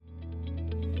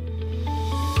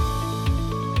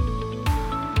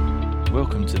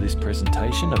Welcome to this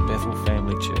presentation of Bethel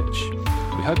Family Church.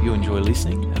 We hope you enjoy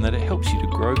listening and that it helps you to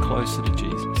grow closer to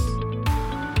Jesus.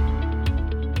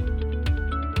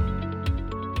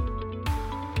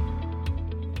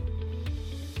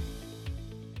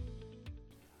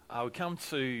 We come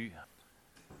to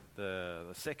the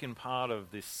second part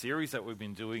of this series that we've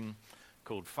been doing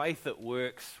called Faith That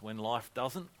Works When Life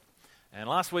Doesn't. And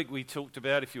last week we talked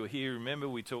about, if you were here, remember,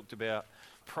 we talked about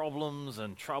problems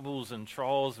and troubles and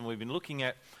trials, and we've been looking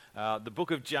at the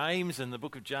book of James, and the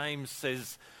book of James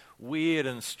says weird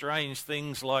and strange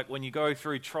things like, when you go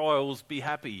through trials, be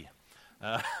happy.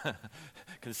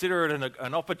 Consider it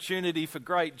an opportunity for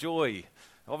great joy.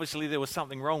 Obviously there was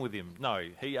something wrong with him. No,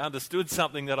 he understood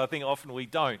something that I think often we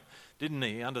don't, didn't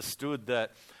he? He understood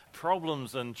that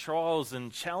problems and trials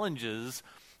and challenges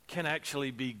can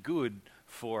actually be good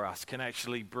for us, can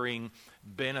actually bring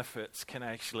benefits, can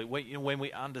actually, when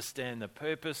we understand the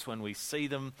purpose, when we see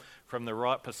them from the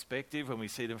right perspective, when we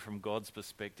see them from God's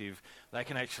perspective, they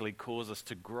can actually cause us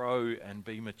to grow and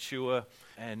be mature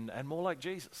and more like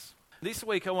Jesus. This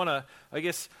week I want to,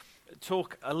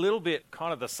 talk a little bit,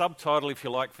 kind of the subtitle, if you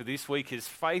like, for this week is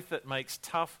Faith That Makes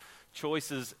Tough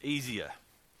Choices Easier.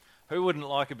 Who wouldn't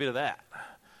like a bit of that?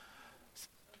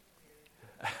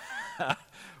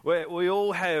 We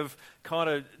all have kind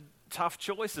of tough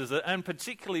choices, and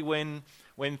particularly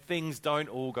when things don't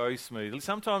all go smoothly.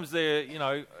 Sometimes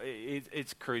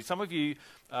it's crude. Some of you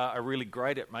are really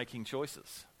great at making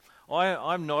choices.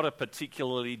 I'm not a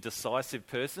particularly decisive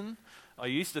person. I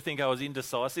used to think I was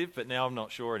indecisive, but now I'm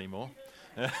not sure anymore.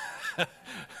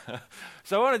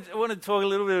 So I want to talk a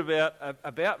little bit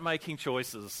about making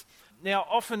choices. Now,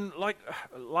 often, like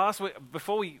last week,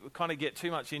 before we kind of get too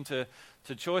much into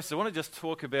choice, I want to just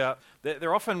talk about that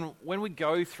they're often, when we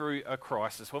go through a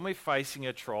crisis, when we're facing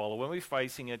a trial, or when we're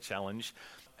facing a challenge,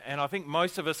 and I think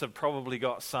most of us have probably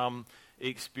got some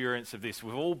experience of this.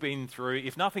 We've all been through,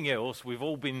 if nothing else, we've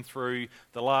all been through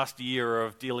the last year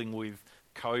of dealing with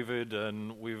COVID,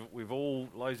 and we've all,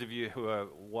 those of you who are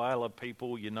whaler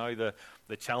people, you know the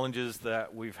challenges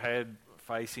that we've had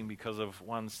facing because of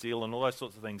One Steel and all those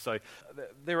sorts of things. So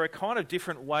there are kind of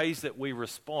different ways that we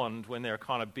respond when there are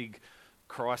kind of big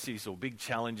crises or big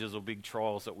challenges or big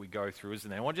trials that we go through, isn't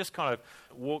there? I want to just kind of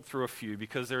walk through a few,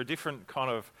 because there are different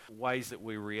kind of ways that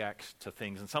we react to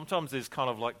things, and sometimes there's kind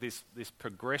of like this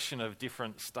progression of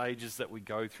different stages that we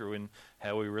go through in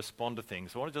how we respond to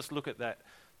things. So I want to just look at that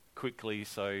quickly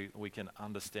so we can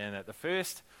understand that. The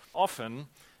first often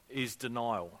is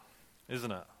denial,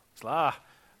 isn't it? It's like,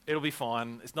 it'll be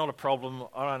fine. It's not a problem.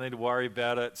 I don't need to worry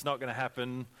about it. It's not going to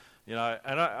happen. You know,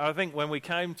 and I think when we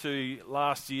came to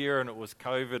last year and it was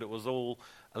COVID, it was all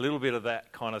a little bit of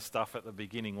that kind of stuff at the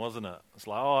beginning, wasn't it? It's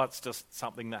like, it's just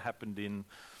something that happened in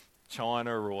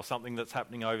China or something that's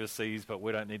happening overseas, but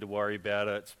we don't need to worry about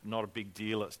it. It's not a big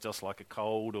deal. It's just like a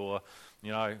cold, or,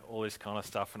 you know, all this kind of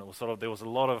stuff. And it was there was a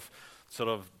lot of sort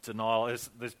of denial.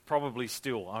 There's probably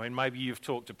still. I mean, maybe you've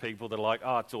talked to people that are like,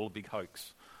 it's all a big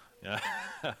hoax. Yeah.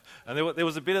 And there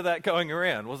was a bit of that going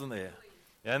around, wasn't there?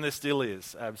 And there still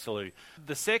is, absolutely.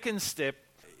 The second step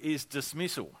is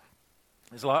dismissal.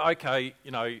 It's like, okay,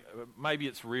 you know, maybe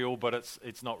it's real, but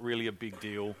it's not really a big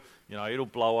deal. You know, it'll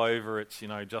blow over. It's, you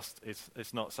know,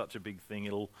 it's not such a big thing.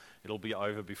 It'll be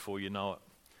over before you know it.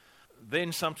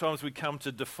 Then sometimes we come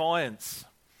to defiance.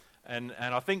 And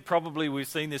I think probably we've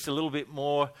seen this a little bit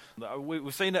more.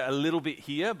 We've seen it a little bit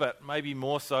here, but maybe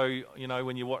more so, you know,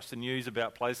 when you watch the news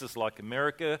about places like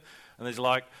America, and there's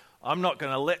like, I'm not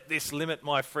going to let this limit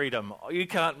my freedom. You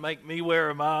can't make me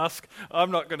wear a mask. I'm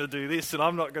not going to do this, and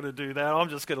I'm not going to do that. I'm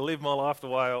just going to live my life the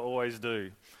way I always do.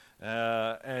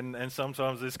 And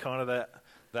sometimes there's kind of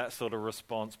that sort of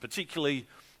response, particularly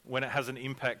when it hasn't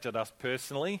impacted us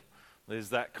personally. There's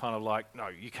that kind of like, no,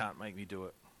 you can't make me do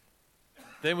it.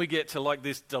 Then we get to like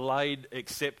this delayed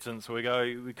acceptance where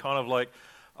we kind of like,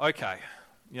 okay,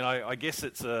 you know, I guess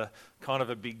it's a kind of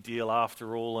a big deal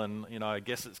after all, and, you know, I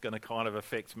guess it's going to kind of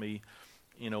affect me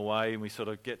in a way, and we sort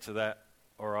of get to that,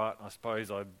 all right, I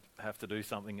suppose I have to do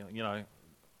something, you know,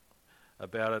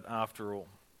 about it after all.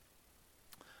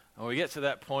 And when we get to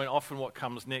that point, often what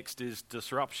comes next is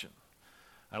disruption.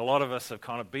 And a lot of us have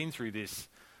kind of been through this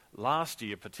last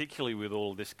year, particularly with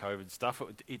all this COVID stuff.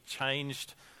 It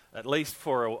changed, at least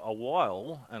for a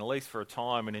while, and at least for a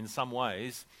time, and in some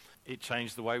ways, it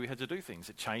changed the way we had to do things.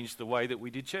 It changed the way that we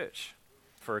did church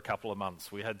for a couple of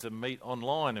months. We had to meet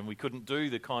online, and we couldn't do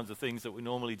the kinds of things that we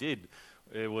normally did.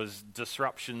 There was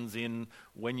disruptions in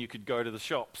when you could go to the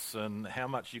shops and how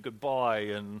much you could buy,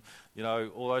 and, you know,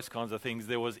 all those kinds of things.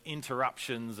 There was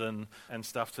interruptions and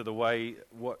stuff to the way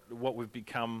what we've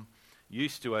become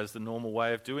used to as the normal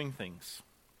way of doing things.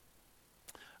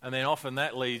 And then often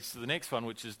that leads to the next one,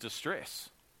 which is distress.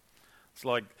 It's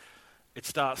like it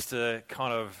starts to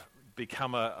kind of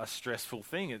become a stressful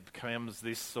thing. It becomes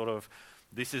this sort of,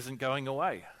 this isn't going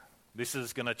away. This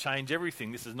is going to change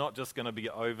everything. This is not just going to be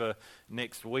over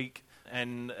next week.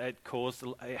 And it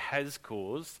has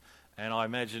caused, and I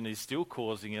imagine is still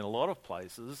causing in a lot of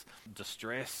places,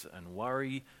 distress and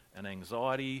worry and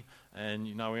anxiety. And,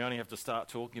 we only have to start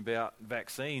talking about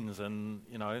vaccines, and,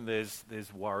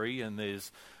 there's worry and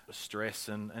there's stress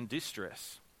and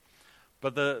distress.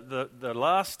 But the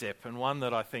last step, and one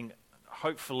that I think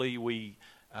hopefully we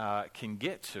can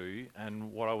get to,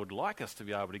 and what I would like us to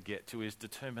be able to get to, is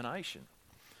determination.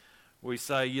 We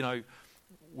say,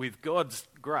 with God's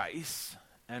grace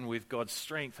and with God's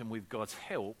strength and with God's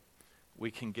help,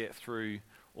 we can get through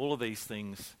all of these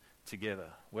things together.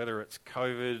 Whether it's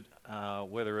COVID,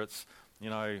 whether it's,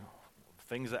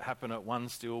 things that happen at one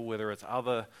still, whether it's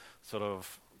other sort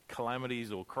of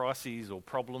calamities or crises or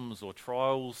problems or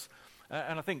trials.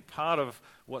 And I think part of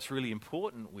what's really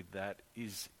important with that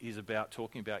is about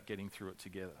talking about getting through it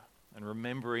together and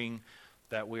remembering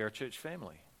that we are a church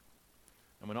family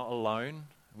and we're not alone.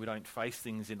 We don't face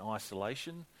things in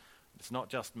isolation. It's not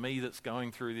just me that's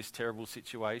going through this terrible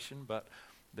situation, but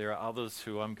there are others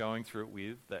who I'm going through it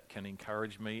with that can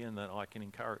encourage me and that I can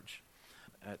encourage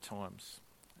at times.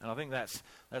 And I think that's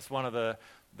one of the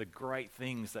great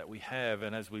things that we have.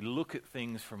 And as we look at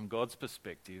things from God's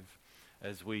perspective,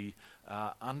 as we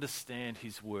understand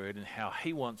his word and how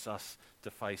he wants us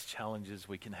to face challenges,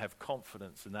 we can have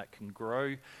confidence, and that can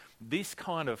grow this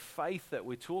kind of faith that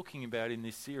we're talking about in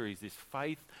this series, this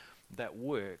faith that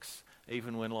works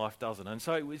even when life doesn't. And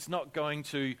so it's not going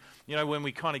to, when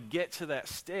we kind of get to that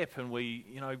step and we,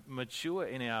 mature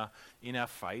in our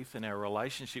faith and our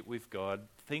relationship with God,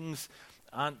 things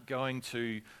aren't going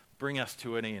to bring us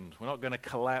to an end. We're not going to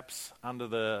collapse under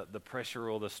the pressure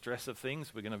or the stress of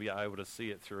things. We're going to be able to see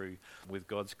it through with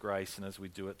God's grace and as we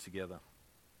do it together.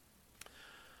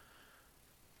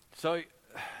 So,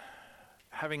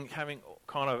 having kind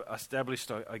of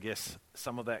established, I guess,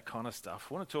 some of that kind of stuff,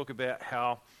 I want to talk about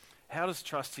how does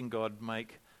trusting God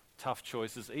make tough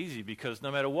choices easy? Because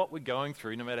no matter what we're going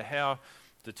through, no matter how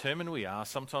determined we are,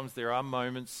 sometimes there are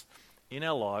moments in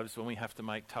our lives when we have to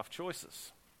make tough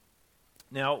choices.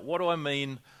 Now, what do I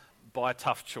mean by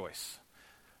tough choice?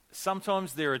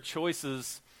 Sometimes there are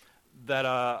choices that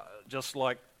are just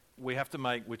like we have to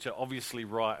make, which are obviously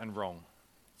right and wrong.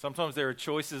 Sometimes there are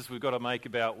choices we've got to make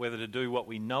about whether to do what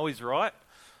we know is right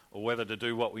or whether to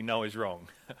do what we know is wrong.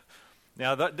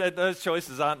 Now, those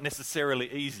choices aren't necessarily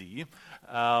easy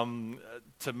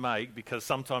to make, because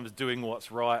sometimes doing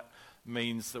what's right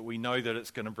means that we know that it's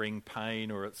going to bring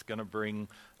pain, or it's going to bring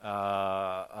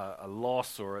a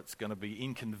loss, or it's going to be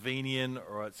inconvenient,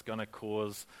 or it's going to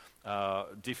cause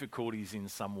difficulties in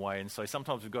some way. And so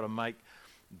sometimes we've got to make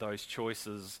those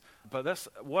choices. But that's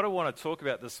what I want to talk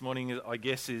about this morning, I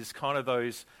guess, is kind of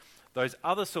those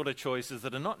other sort of choices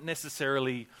that are not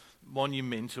necessarily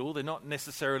monumental, they're not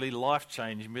necessarily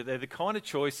life-changing, but they're the kind of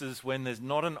choices when there's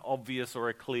not an obvious or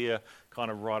a clear kind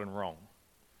of right and wrong.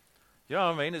 You know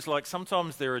what I mean? It's like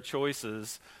sometimes there are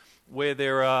choices where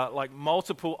there are like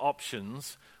multiple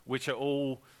options which are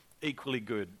all equally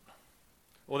good.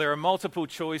 Or there are multiple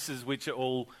choices which are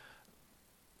all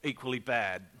equally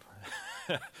bad,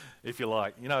 if you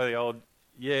like. You know the old,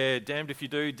 damned if you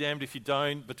do, damned if you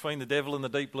don't, between the devil and the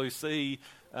deep blue sea,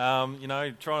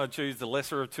 trying to choose the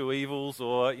lesser of two evils.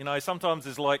 Or, sometimes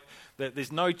there's like,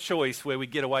 there's no choice where we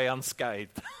get away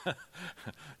unscathed.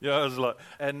 It's like,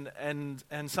 and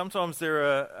sometimes there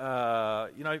are,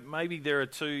 maybe there are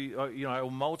two,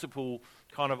 or multiple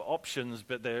kind of options,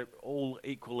 but they're all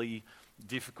equally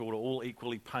difficult, or all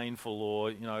equally painful,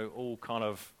 or, all kind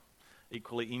of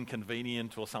equally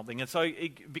inconvenient or something. And so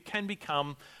it can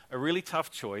become a really tough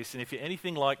choice. And if you're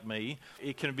anything like me,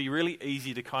 it can be really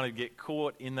easy to kind of get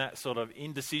caught in that sort of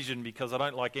indecision because I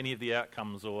don't like any of the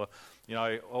outcomes, or,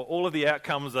 or all of the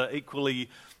outcomes are equally,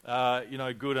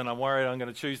 good, and I'm worried I'm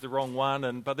going to choose the wrong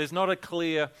one. But there's not a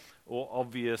clear or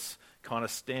obvious kind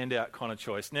of standout kind of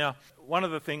choice. Now, one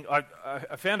of the things I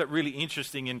found it really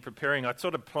interesting in preparing, I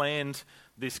sort of planned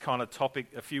this kind of topic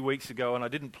a few weeks ago, and I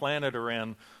didn't plan it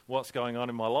around what's going on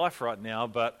in my life right now,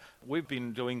 but we've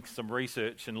been doing some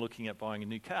research and looking at buying a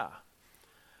new car.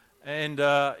 And,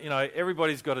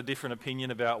 everybody's got a different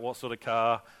opinion about what sort of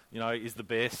car, is the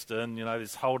best. And,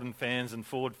 there's Holden fans and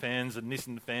Ford fans and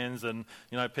Nissan fans and,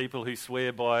 people who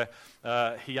swear by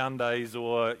Hyundais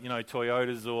or,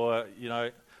 Toyotas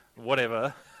or,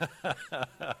 whatever.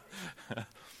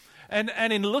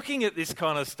 And in looking at this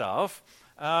kind of stuff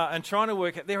and trying to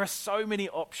work out, there are so many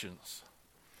options.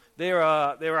 there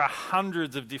are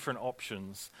hundreds of different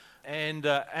options, and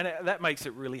that makes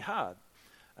it really hard.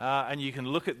 And you can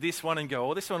look at this one and go,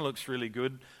 oh, this one looks really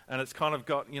good, and it's kind of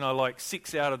got, like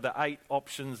 6 out of the 8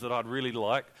 options that I'd really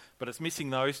like, but it's missing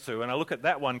those 2. And I look at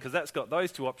that one because that's got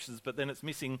those 2 options, but then it's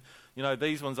missing,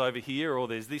 these ones over here, or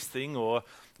there's this thing, or,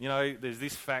 there's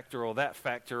this factor or that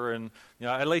factor, and,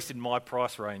 at least in my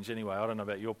price range anyway. I don't know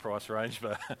about your price range,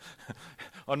 but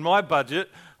on my budget,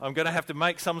 I'm going to have to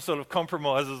make some sort of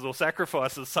compromises or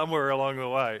sacrifices somewhere along the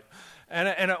way. And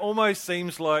it almost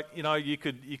seems like, you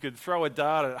could throw a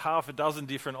dart at half a dozen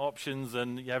different options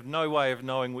and you have no way of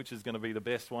knowing which is going to be the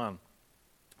best one.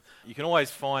 You can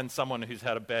always find someone who's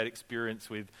had a bad experience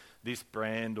with this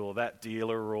brand or that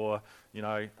dealer or,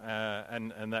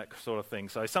 and that sort of thing.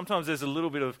 So sometimes there's a little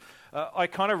bit of, I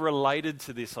kind of related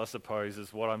to this, I suppose,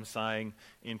 is what I'm saying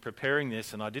in preparing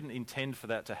this, and I didn't intend for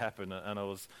that to happen, and it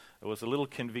was a little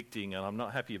convicting, and I'm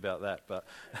not happy about that, but...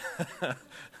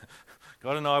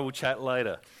 God and I will chat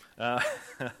later.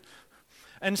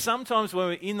 And sometimes when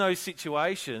we're in those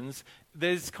situations,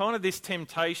 there's kind of this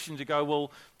temptation to go,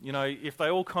 well, if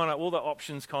they all the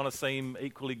options kind of seem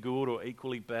equally good or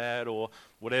equally bad or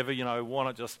whatever, why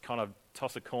not just kind of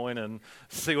toss a coin and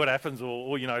see what happens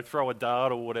or throw a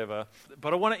dart or whatever.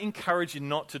 But I want to encourage you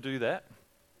not to do that.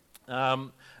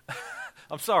 I'm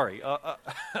sorry.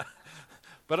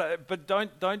 But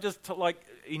don't just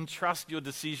entrust your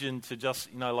decision to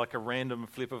just like a random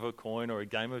flip of a coin or a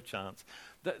game of chance.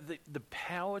 The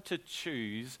power to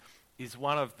choose is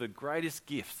one of the greatest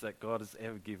gifts that God has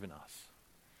ever given us,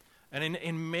 and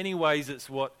in many ways it's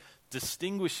what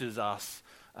distinguishes us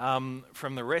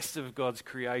from the rest of God's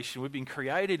creation. We've been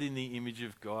created in the image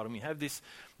of God, and we have this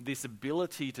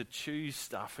ability to choose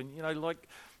stuff. And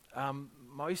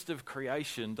most of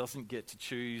creation doesn't get to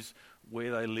choose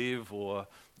where they live or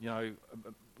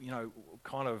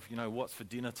what's for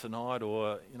dinner tonight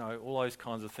or all those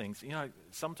kinds of things.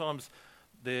 Sometimes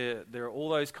there are all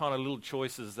those kind of little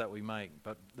choices that we make,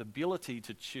 but the ability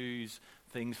to choose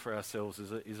things for ourselves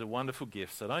is a wonderful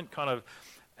gift. So don't kind of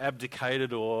abdicate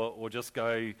it or just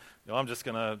go, I'm just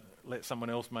going to let someone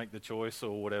else make the choice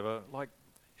or whatever.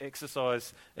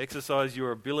 Exercise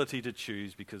your ability to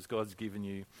choose, because God's given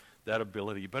you that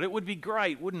ability. But it would be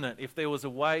great, wouldn't it, if there was a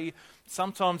way,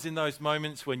 sometimes in those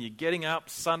moments when you're getting up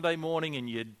Sunday morning and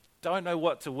you don't know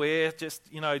what to wear, just,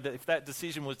 if that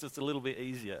decision was just a little bit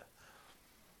easier.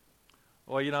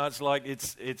 Or, it's like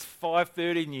it's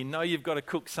 5:30 and you've got to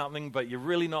cook something, but you're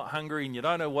really not hungry and you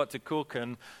don't know what to cook,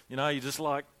 and, you're just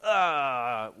like,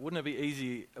 wouldn't it be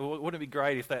easy? Wouldn't it be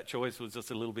great if that choice was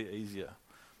just a little bit easier?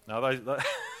 No,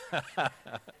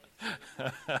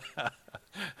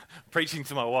 preaching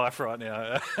to my wife right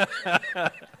now.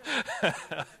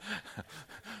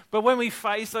 But when we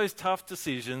face those tough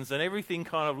decisions and everything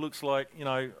kind of looks like,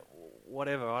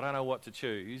 whatever, I don't know what to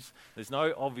choose, there's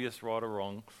no obvious right or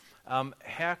wrong,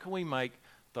 how can we make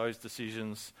those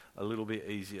decisions a little bit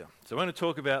easier? So I want to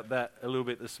talk about that a little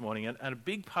bit this morning. And a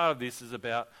big part of this is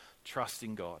about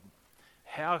trusting God.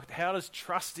 How does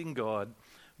trusting God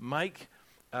make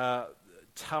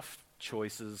tough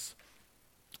choices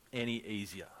any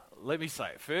easier? Let me say,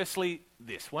 firstly,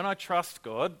 this. When I trust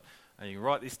God, and you can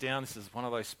write this down, this is one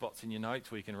of those spots in your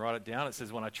notes where you can write it down. It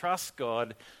says, when I trust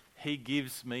God, He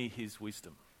gives me His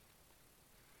wisdom.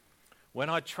 When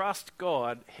I trust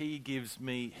God, He gives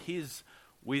me His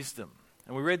wisdom.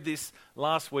 And we read this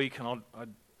last week, and I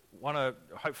want to,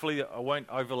 hopefully I won't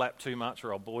overlap too much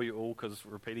or I'll bore you all because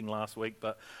repeating last week,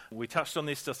 but we touched on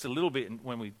this just a little bit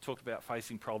when we talked about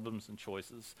facing problems and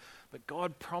choices. But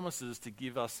God promises to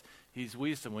give us His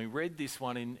wisdom. We read this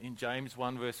one in James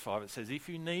 1 verse 5. It says, if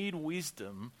you need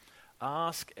wisdom,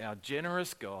 ask our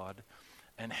generous God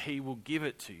and He will give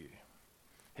it to you.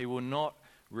 He will not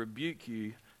rebuke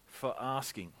you for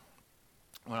asking.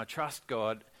 When I trust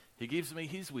God, He gives me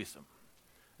His wisdom.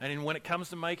 And when it comes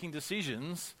to making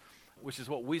decisions, which is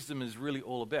what wisdom is really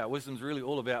all about. Wisdom's really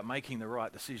all about making the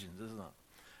right decisions, isn't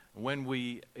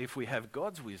it? If we have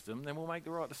God's wisdom, then we'll make the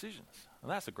right decisions.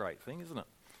 And that's a great thing, isn't it?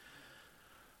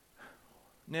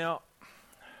 Now,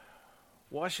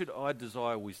 why should I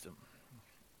desire wisdom?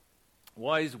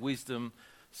 Why is wisdom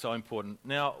so important?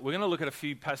 Now, we're going to look at a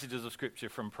few passages of Scripture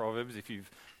from Proverbs. If you've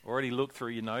already looked through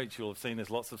your notes, you'll have seen there's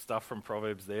lots of stuff from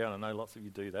Proverbs there, and I know lots of you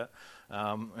do that,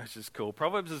 which is cool.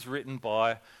 Proverbs is written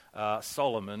by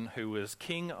Solomon, who was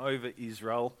king over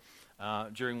Israel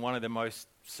during one of the most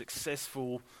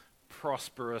successful,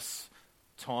 prosperous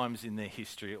times in their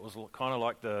history. It was kind of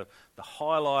like the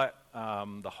highlight,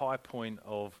 the high point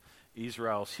of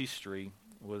Israel's history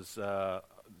was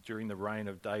during the reign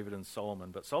of David and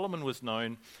Solomon. But Solomon was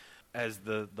known as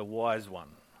the wise one.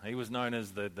 He was known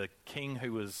as the king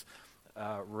who was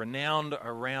renowned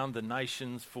around the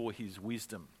nations for his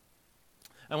wisdom.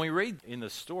 And we read in the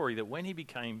story that when he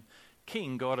became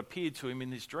king, God appeared to him in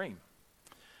this dream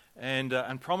and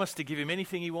promised to give him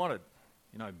anything he wanted.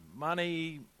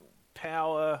 Money,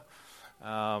 power,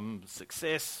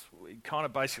 success. He kind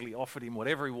of basically offered him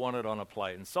whatever he wanted on a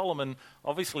plate. And Solomon,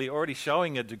 obviously already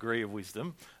showing a degree of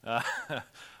wisdom,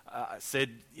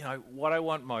 said, what I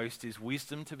want most is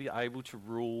wisdom to be able to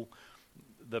rule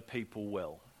the people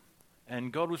well.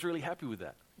 And God was really happy with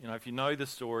that. If you know the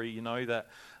story, you know that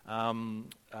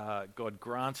God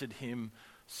granted him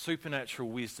supernatural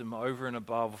wisdom over and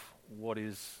above what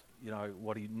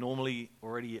he normally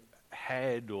already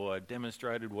had or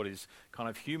demonstrated, what is kind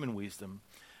of human wisdom.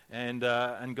 And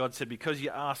God said, because you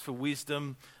asked for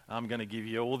wisdom, I'm going to give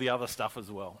you all the other stuff as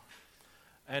well.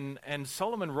 And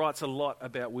Solomon writes a lot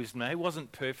about wisdom. Now, he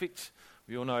wasn't perfect.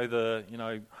 We all know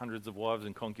the hundreds of wives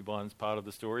and concubines part of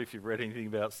the story if you've read anything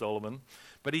about Solomon.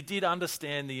 But he did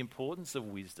understand the importance of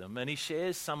wisdom, and he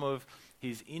shares some of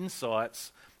his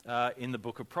insights in the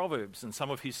book of Proverbs and some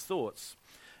of his thoughts.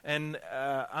 And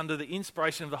under the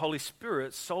inspiration of the Holy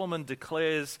Spirit, Solomon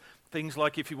declares things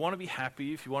like, if you want to be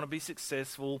happy, if you want to be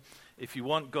successful, if you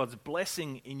want God's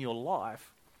blessing in your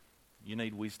life, you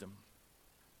need wisdom.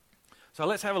 So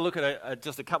let's have a look at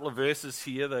just a couple of verses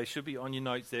here. They should be on your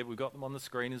notes there. We've got them on the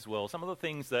screen as well. Some of the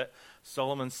things that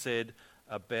Solomon said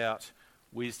about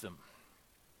wisdom.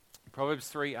 Proverbs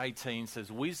 3:18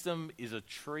 says, wisdom is a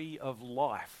tree of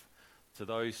life to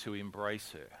those who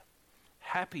embrace her.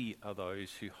 Happy are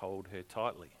those who hold her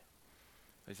tightly.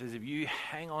 It says if you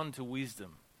hang on to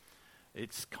wisdom,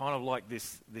 it's kind of like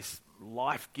this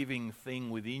life-giving thing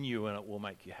within you, and it will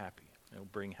make you happy. It will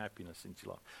bring happiness into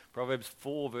your life. Proverbs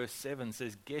 4 verse 7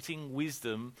 says, getting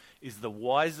wisdom is the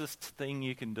wisest thing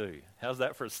you can do. How's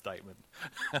that for a statement?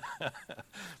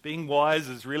 Being wise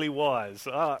is really wise.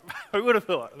 Who would have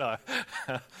thought? No.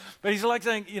 But he's like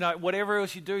saying, whatever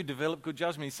else you do, develop good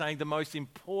judgment. He's saying the most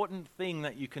important thing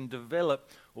that you can develop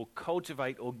or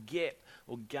cultivate or get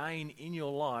or gain in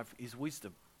your life is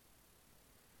wisdom.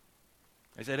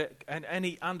 He said, and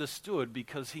he understood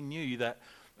because he knew that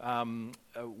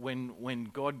when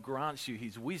God grants you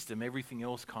his wisdom, everything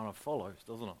else kind of follows,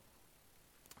 doesn't it?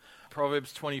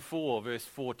 Proverbs 24 verse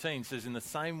 14 says, in the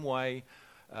same way,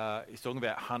 he's talking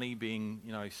about honey being,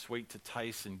 sweet to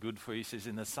taste and good for you. He says,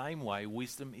 in the same way,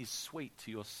 wisdom is sweet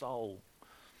to your soul.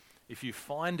 If you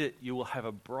find it, you will have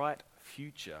a bright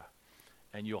future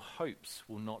and your hopes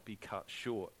will not be cut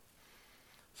short.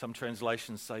 Some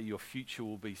translations say your future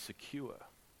will be secure.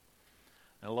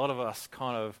 And a lot of us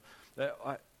kind of,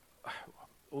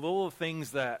 with all the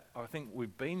things that I think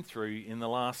we've been through in the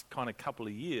last kind of couple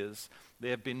of years,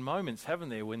 there have been moments, haven't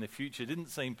there, when the future didn't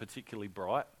seem particularly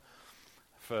bright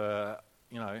for,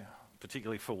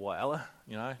 particularly for Whyalla,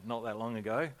 not that long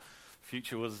ago.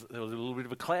 There was a little bit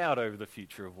of a cloud over the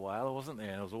future of Whyalla, wasn't there?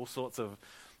 And there was all sorts of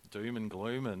doom and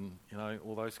gloom and,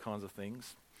 all those kinds of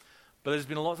things. But there's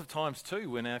been lots of times too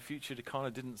when our future kind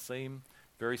of didn't seem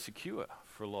very secure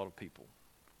for a lot of people.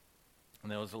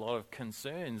 And there was a lot of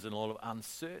concerns and a lot of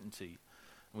uncertainty.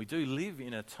 And we do live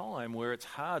in a time where it's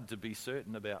hard to be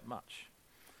certain about much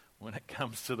when it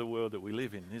comes to the world that we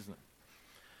live in, isn't it?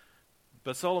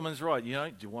 But Solomon's right, do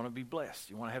you want to be blessed?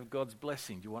 Do you want to have God's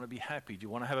blessing? Do you want to be happy? Do you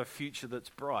want to have a future that's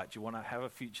bright? Do you want to have a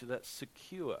future that's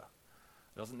secure?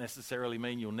 It doesn't necessarily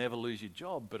mean you'll never lose your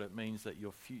job, but it means that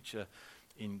your future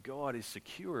in God is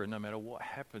secure, and no matter what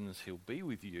happens, he'll be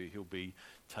with you. He'll be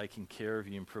taking care of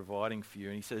you and providing for you.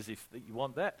 And he says, if you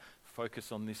want that,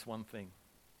 focus on this one thing: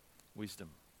 wisdom.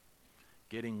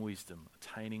 Getting wisdom,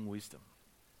 attaining wisdom.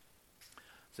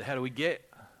 So how do we get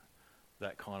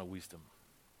that kind of wisdom?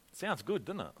 Sounds good,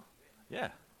 doesn't it? Yeah.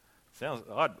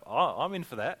 I'm in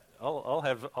for that. I'll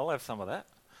have some of that.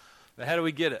 But how do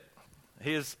we get it?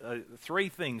 Here's three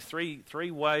things,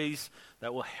 three ways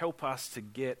that will help us to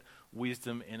get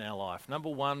wisdom in our life. Number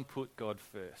one, put God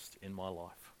first in my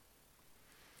life.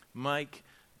 Make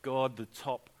God the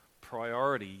top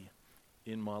priority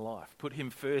in my life. Put him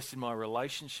first in my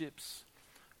relationships.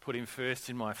 Put him first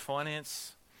in my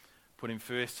finance. Put him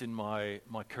first in my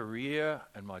career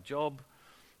and my job.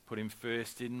 Put him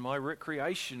first in my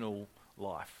recreational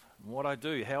life. What I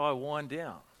do, how I wind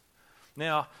down.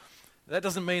 Now, that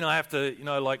doesn't mean I have to,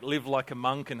 live like a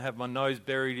monk and have my nose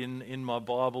buried in my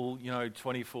Bible,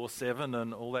 24/7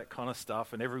 and all that kind of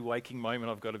stuff. And every waking moment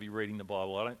I've got to be reading the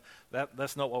Bible.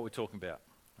 That's not what we're talking about,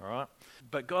 all right?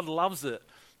 But God loves it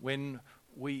when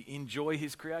we enjoy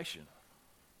his creation.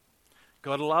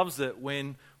 God loves it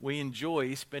when we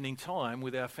enjoy spending time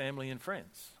with our family and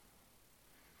friends.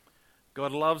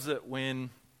 God loves it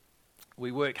when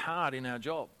we work hard in our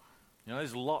job.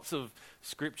 There's lots of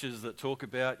scriptures that talk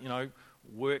about,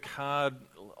 work hard,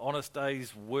 honest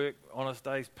days work, honest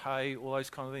days pay, all those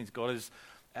kind of things. God is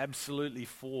absolutely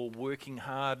for working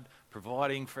hard,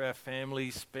 providing for our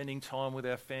families, spending time with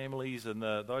our families and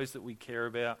those that we care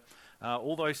about.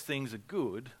 All those things are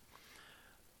good,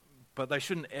 but they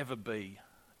shouldn't ever be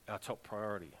our top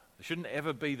priority. They shouldn't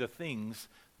ever be the things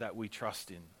that we trust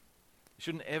in. It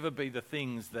shouldn't ever be the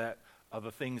things that are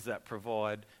the things that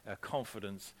provide our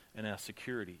confidence and our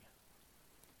security.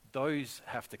 Those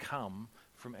have to come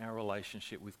from our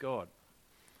relationship with God.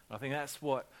 I think that's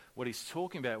what he's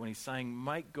talking about when he's saying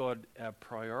make God our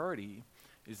priority,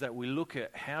 is that we look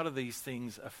at how do these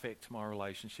things affect my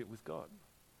relationship with God.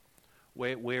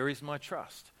 Where is my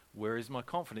trust? Where is my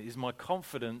confidence? Is my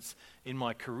confidence in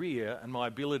my career and my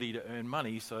ability to earn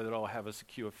money so that I'll have a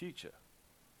secure future?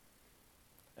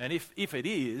 And if it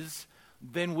is,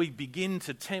 then we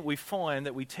find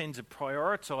that we tend to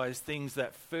prioritize things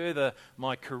that further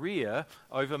my career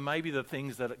over maybe the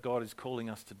things that God is calling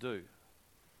us to do.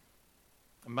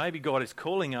 And maybe God is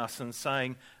calling us and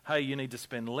saying, hey, you need to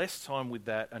spend less time with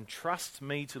that and trust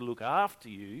me to look after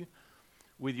you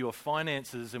with your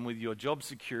finances and with your job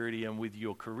security and with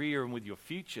your career and with your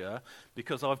future,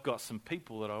 because I've got some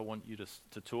people that I want you to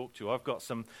talk to. I've got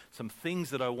some things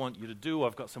that I want you to do.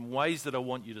 I've got some ways that I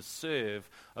want you to serve.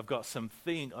 I've got some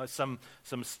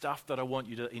stuff that I want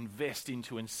you to invest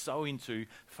into and sow into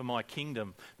for my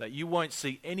kingdom that you won't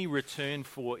see any return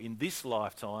for in this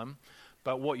lifetime,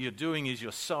 but what you're doing is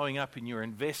you're sowing up and you're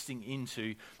investing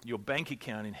into your bank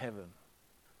account in heaven.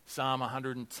 Psalm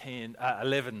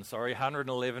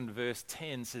 111 verse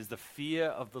 10 says, the fear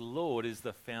of the Lord is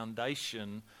the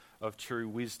foundation of true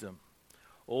wisdom.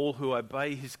 All who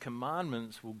obey his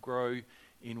commandments will grow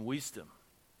in wisdom.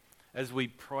 As we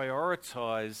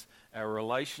prioritize our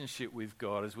relationship with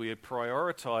God, as we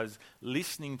prioritize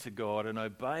listening to God and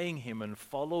obeying him and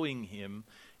following him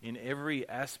in every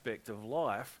aspect of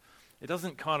life, it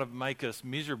doesn't kind of make us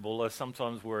miserable as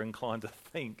sometimes we're inclined to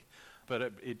think,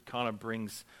 but it kind of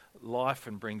brings life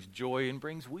and brings joy and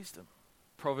brings wisdom.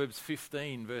 Proverbs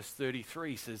 15 verse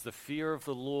 33 says, the fear of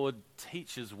the Lord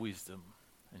teaches wisdom,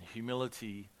 and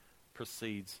humility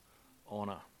precedes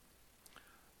honor.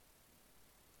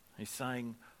 He's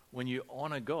saying when you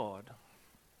honor God,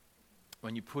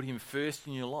 when you put him first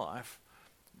in your life,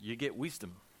 you get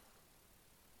wisdom.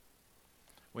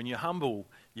 When you're humble,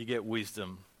 you get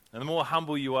wisdom. And the more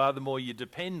humble you are, the more you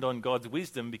depend on God's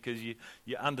wisdom, because you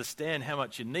understand how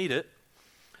much you need it,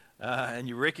 and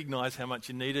you recognize how much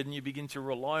you need it, and you begin to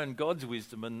rely on God's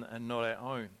wisdom and not our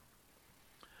own.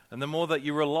 And the more that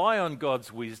you rely on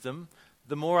God's wisdom,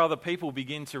 the more other people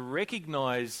begin to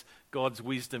recognize God's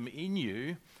wisdom in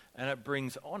you, and it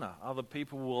brings honor. Other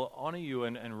people will honor you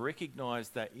and recognize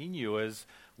that in you as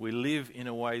we live in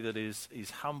a way that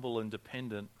is humble and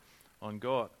dependent on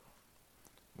God.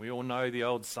 We all know the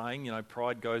old saying,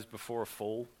 pride goes before a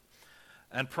fall.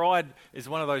 And pride is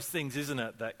one of those things, isn't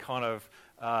it, that kind of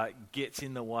gets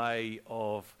in the way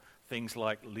of things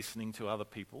like listening to other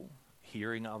people,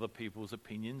 hearing other people's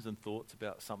opinions and thoughts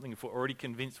about something. If we're already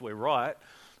convinced we're right,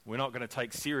 we're not going to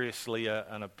take seriously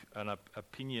an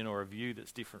opinion or a view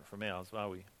that's different from ours, are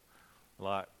we?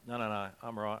 Like, no,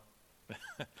 I'm right.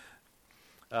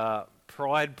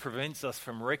 Pride prevents us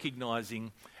from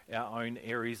recognizing our own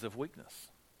areas of weakness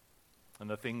and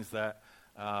the things that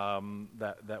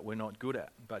we're not good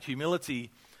at. But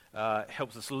humility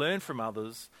helps us learn from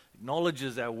others,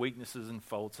 acknowledges our weaknesses and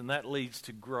faults, and that leads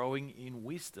to growing in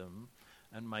wisdom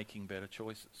and making better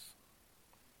choices.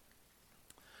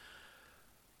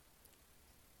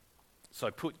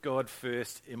 So put God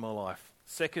first in my life.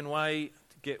 Second way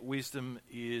to get wisdom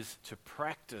is to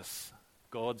practice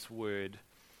God's word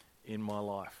in my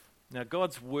life. Now,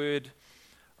 God's word,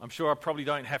 I'm sure I probably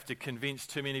don't have to convince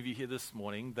too many of you here this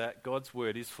morning that God's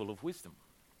word is full of wisdom.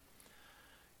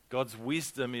 God's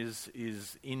wisdom is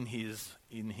in his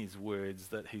words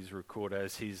that he's recorded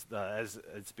as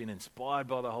it's been inspired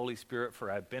by the Holy Spirit for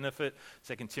our benefit.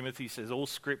 2 Timothy says all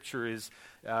Scripture is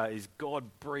God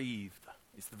breathed.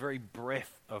 It's the very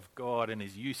breath of God and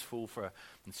is useful for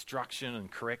instruction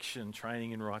and correction,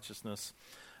 training in righteousness.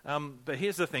 But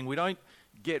here's the thing: we don't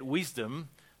get wisdom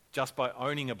just by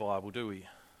owning a Bible, do we?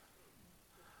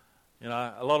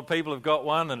 A lot of people have got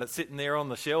one and it's sitting there on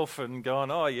the shelf and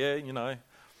going, oh yeah,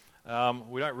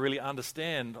 we don't really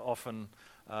understand often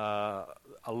a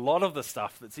lot of the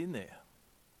stuff that's in there.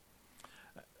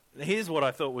 Here's what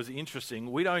I thought was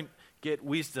interesting. We don't get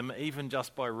wisdom even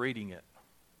just by reading it.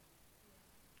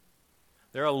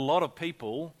 There are a lot of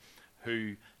people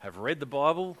who have read the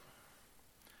Bible,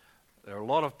 There are a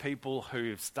lot of people who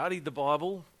have studied the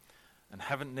Bible and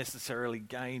haven't necessarily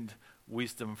gained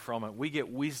wisdom from it. We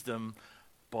get wisdom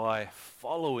by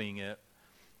following it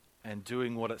and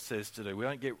doing what it says to do. We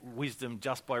don't get wisdom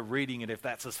just by reading it if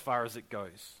that's as far as it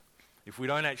goes. If we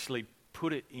don't actually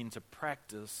put it into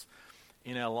practice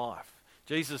in our life.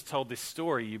 Jesus told this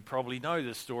story. You probably know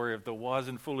the story of the wise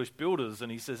and foolish builders.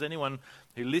 And he says, anyone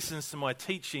who listens to my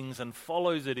teachings and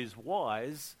follows it is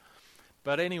wise,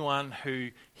 but anyone who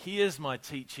hears my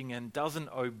teaching and doesn't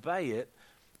obey it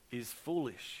is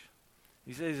foolish.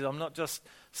 He says, I'm not just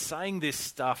saying this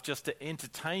stuff just to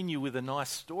entertain you with a nice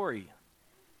story.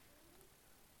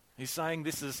 He's saying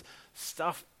this is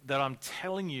stuff that I'm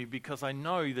telling you because I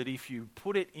know that if you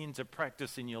put it into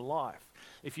practice in your life,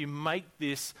 if you make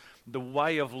this the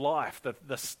way of life,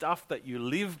 the stuff that you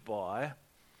live by,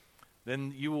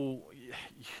 then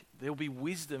there'll be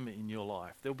wisdom in your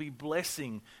life. There'll be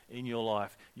blessing in your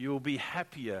life. You will be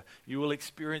happier. You will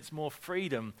experience more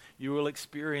freedom. You will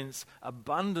experience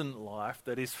abundant life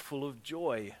that is full of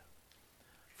joy,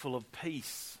 full of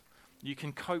peace. You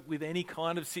can cope with any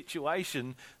kind of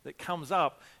situation that comes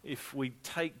up if we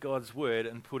take God's word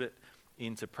and put it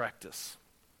into practice.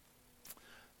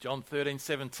 John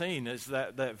 13:17 is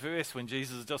that verse when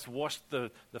Jesus just washed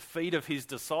the feet of his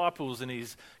disciples and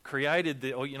he's created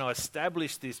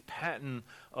established this pattern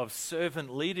of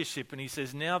servant leadership. And he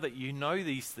says, now that you know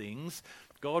these things,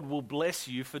 God will bless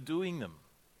you for doing them.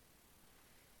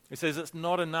 He says it's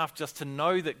not enough just to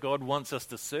know that God wants us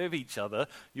to serve each other.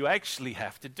 You actually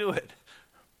have to do it.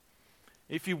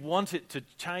 If you want it to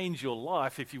change your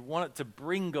life, if you want it to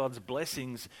bring God's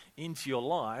blessings into your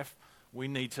life, we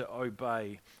need to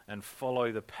obey and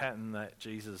follow the pattern that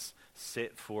Jesus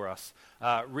set for us.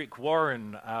 Rick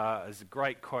Warren has a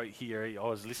great quote here. I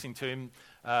was listening to him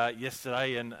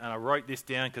yesterday and I wrote this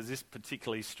down because this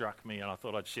particularly struck me and I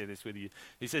thought I'd share this with you.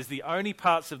 He says, the only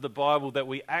parts of the Bible that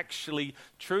we actually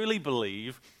truly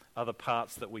believe are the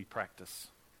parts that we practice.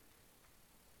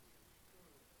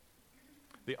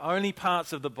 The only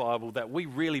parts of the Bible that we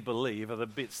really believe are the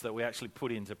bits that we actually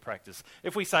put into practice.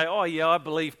 If we say, oh yeah, I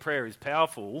believe prayer is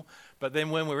powerful, but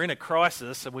then when we're in a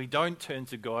crisis and we don't turn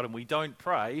to God and we don't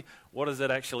pray, what does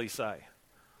it actually say?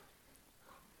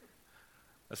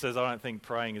 It says, I don't think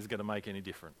praying is going to make any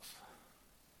difference.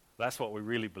 That's what we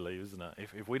really believe, isn't it?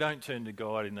 If we don't turn to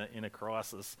God in a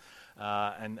crisis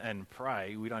and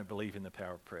pray, we don't believe in the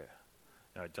power of prayer.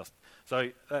 That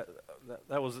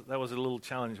was a little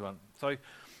challenge one. So,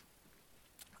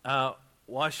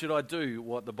 why should I do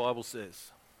what the Bible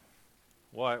says?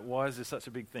 Why is this such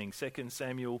a big thing? 2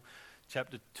 Samuel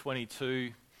chapter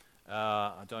 22.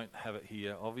 I don't have it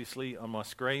here, obviously, on my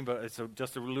screen, but it's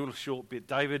just a little short bit.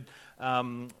 David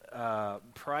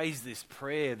prays this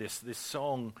prayer, this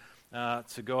song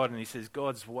to God, and he says,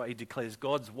 he declares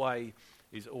God's way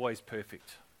is always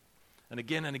perfect. And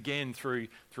again through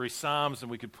Psalms, and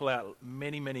we could pull out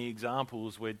many, many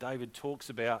examples where David talks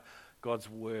about God's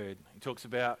word. He talks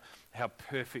about how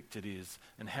perfect it is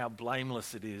and how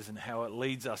blameless it is and how it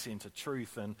leads us into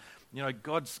truth. And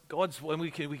God's when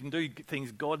we can do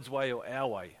things God's way or our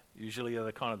way. Usually are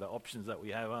the kind of the options that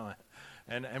we have, aren't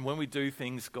they? And when we do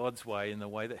things God's way in the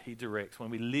way that He directs,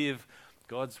 when we live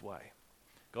God's way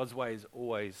is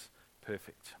always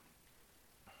perfect.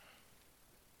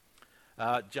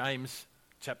 James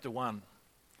chapter 1,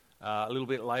 a little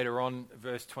bit later on,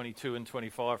 verse 22 and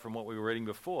 25 from what we were reading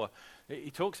before.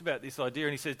 He talks about this idea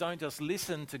and he says, don't just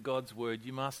listen to God's word,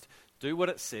 you must do what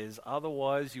it says,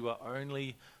 otherwise you are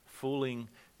only fooling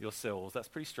yourselves. That's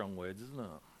pretty strong words, isn't it?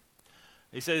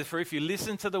 He says, for if you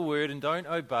listen to the word and don't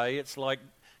obey, it's like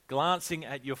glancing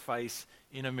at your face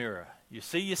in a mirror. You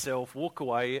see yourself, walk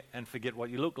away and forget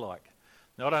what you look like.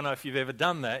 Now, I don't know if you've ever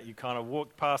done that. You kind of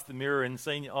walked past the mirror and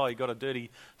seen, you got a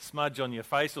dirty smudge on your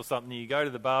face or something. You go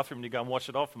to the bathroom and you go and wash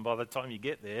it off, and by the time you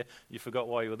get there, you forgot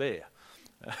why you were there.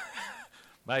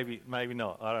 Maybe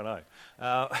not. I don't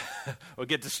know. Or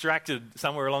get distracted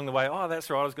somewhere along the way. Oh, that's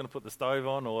right. I was going to put the stove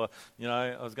on, or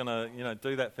I was going to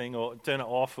do that thing, or turn it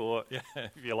off, or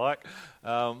if you like.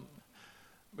 But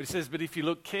he says, but if you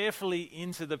look carefully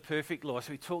into the perfect law,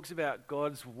 so he talks about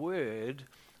God's word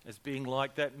as being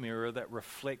like that mirror that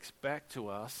reflects back to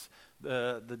us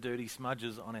the dirty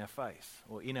smudges on our face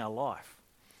or in our life.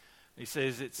 He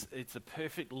says it's a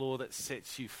perfect law that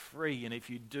sets you free, and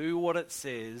if you do what it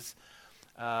says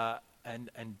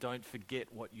and don't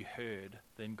forget what you heard,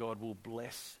 then God will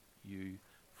bless you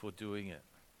for doing it.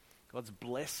 God's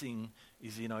blessing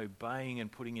is in obeying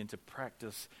and putting into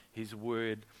practice His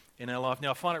word in our life.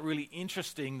 Now, I find it really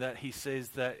interesting that he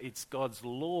says that it's God's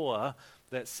law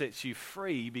that sets you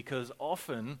free, because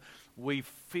often we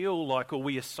feel like, or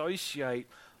we associate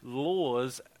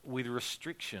laws with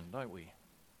restriction, don't we?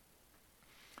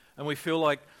 And we feel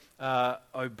like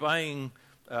obeying,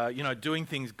 doing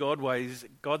things God's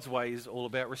way is all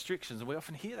about restrictions. And we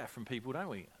often hear that from people, don't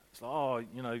we? It's like,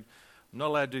 I'm not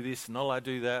allowed to do this, not allowed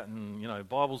to do that, and,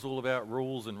 Bible's all about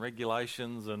rules and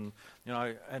regulations, and,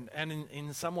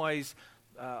 in some ways,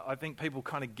 I think people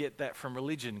kind of get that from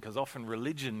religion, because often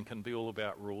religion can be all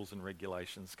about rules and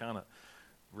regulations, can't it?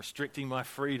 Restricting my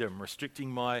freedom, restricting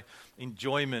my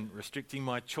enjoyment, restricting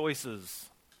my choices.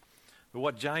 But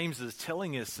what James is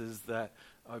telling us is that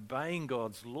obeying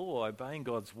God's law, obeying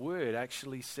God's word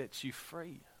actually sets you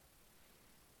free.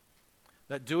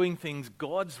 That doing things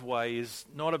God's way is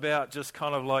not about just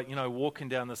kind of like, walking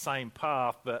down the same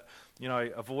path, but,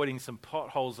 avoiding some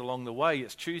potholes along the way.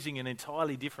 It's choosing an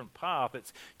entirely different path.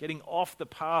 It's getting off the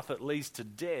path that leads to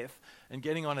death and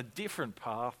getting on a different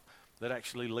path that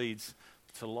actually leads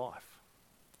to life.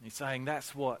 He's saying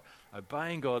that's what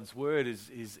obeying God's word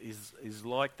is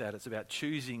like that. It's about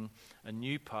choosing a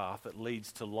new path that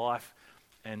leads to life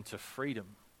and to freedom.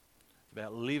 It's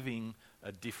about living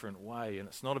a different way. And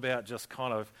it's not about just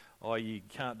kind of, you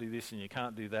can't do this and you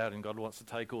can't do that, and God wants to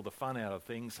take all the fun out of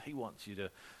things. He wants you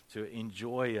to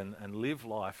enjoy and live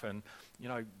life and,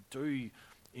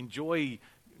 enjoy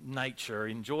nature,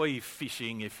 enjoy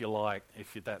fishing if you like,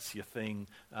 if that's your thing.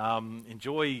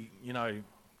 Enjoy,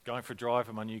 going for a drive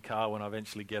in my new car when I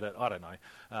eventually get it. I don't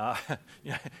know.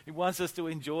 He wants us to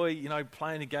enjoy,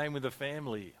 playing a game with the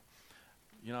family,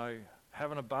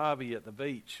 having a barbie at the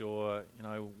beach, or,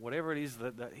 whatever it is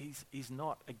that he's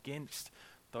not against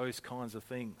those kinds of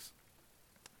things.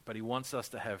 But he wants us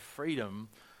to have freedom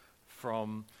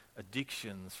from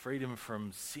addictions, freedom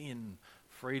from sin,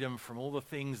 freedom from all the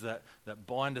things that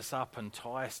bind us up and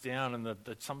tie us down, and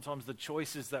sometimes the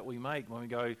choices that we make when we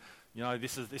go,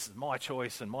 this is my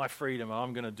choice and my freedom, and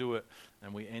I'm going to do it,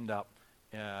 and we end up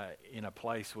in a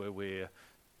place where we're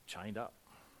chained up,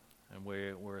 and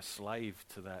we're a slave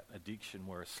to that addiction,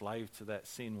 we're a slave to that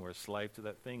sin, we're a slave to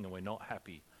that thing, and we're not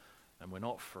happy, and we're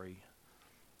not free,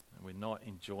 and we're not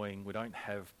enjoying, we don't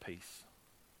have peace.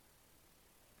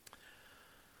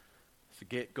 So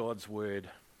get God's word,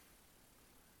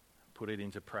 put it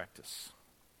into practice.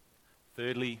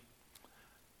 Thirdly,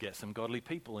 get some godly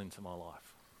people into my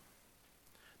life.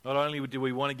 Not only do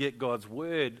we want to get God's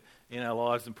word in our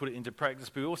lives and put it into practice,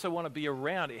 but we also want to be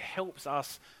around. It helps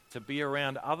us to be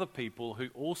around other people who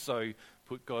also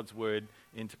put God's word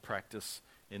into practice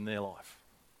in their life.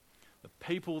 The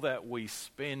people that we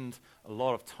spend a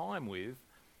lot of time with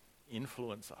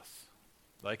influence us.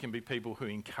 They can be people who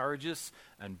encourage us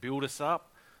and build us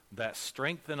up, that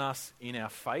strengthen us in our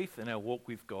faith and our walk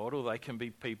with God, or they can be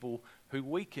people who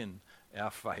weaken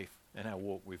our faith and our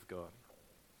walk with God.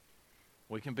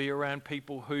 We can be around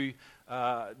people who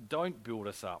don't build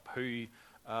us up, who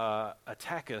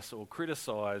attack us or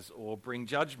criticize or bring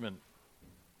judgment.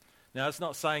 Now, it's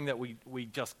not saying that we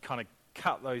just kind of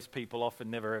cut those people off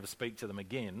and never ever speak to them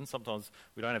again. Sometimes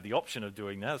we don't have the option of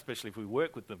doing that, especially if we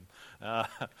work with them.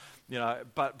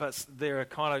 But there are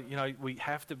kind of, we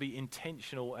have to be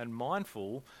intentional and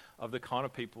mindful of the kind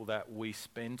of people that we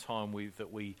spend time with,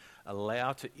 that we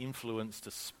allow to influence,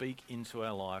 to speak into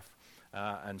our life,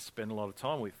 and spend a lot of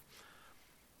time with.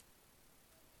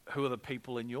 Who are the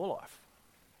people in your life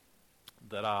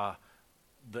that are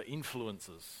the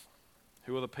influencers?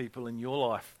 Who are the people in your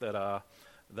life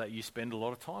that you spend a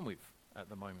lot of time with at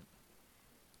the moment?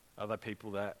 Are they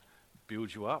people that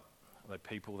build you up? Are they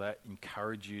people that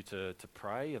encourage you to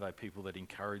pray? Are they people that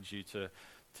encourage you to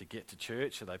get to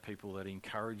church? Are they people that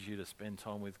encourage you to spend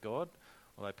time with God?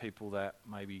 Are they people that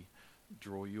maybe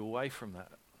draw you away from that?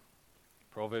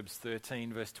 Proverbs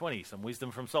 13 verse 20, some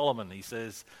wisdom from Solomon. He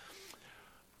says,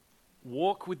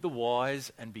 walk with the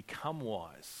wise and become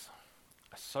wise.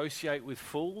 Associate with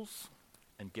fools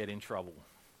and get in trouble.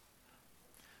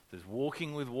 It says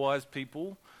walking with wise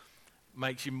people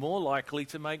makes you more likely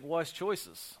to make wise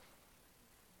choices.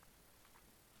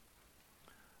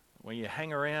 When you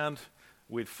hang around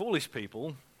with foolish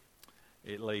people,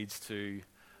 it leads to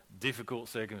difficult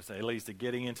circumstances. It leads to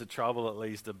getting into trouble. It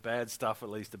leads to bad stuff. It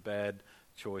leads to bad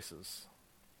choices.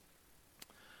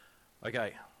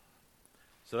 Okay,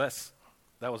 so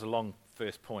that was a long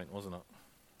first point, wasn't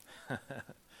it?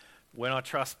 When I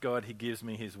trust God, he gives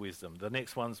me his wisdom. The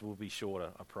next ones will be shorter,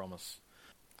 I promise.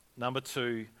 Number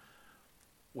 2,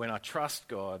 when I trust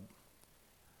God,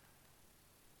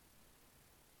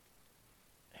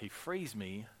 he frees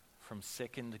me from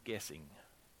second guessing.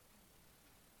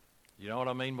 You know what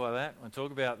I mean by that? When I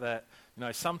talk about that,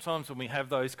 sometimes when we have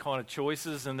those kind of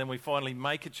choices and then we finally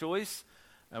make a choice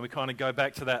and we kind of go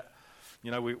back to that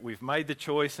we've made the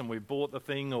choice and we've bought the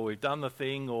thing or we've done the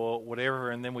thing or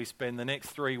whatever, and then we spend the next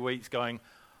 3 weeks going,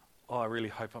 oh, I really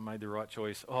hope I made the right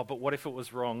choice. Oh, but what if it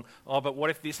was wrong? Oh, but what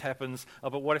if this happens? Oh,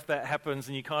 but what if that happens?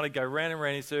 And you kind of go round and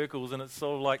round in circles, and it's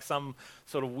sort of like some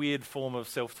sort of weird form of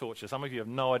self-torture. Some of you have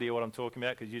no idea what I'm talking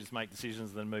about because you just make decisions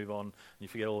and then move on and you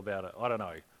forget all about it. I don't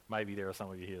know. Maybe there are some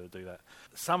of you here that do that.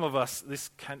 Some of us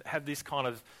can have this kind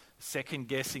of second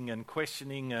guessing and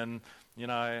questioning, and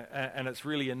and it's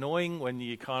really annoying when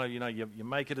you kind of you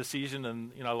make a decision,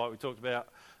 and like we talked about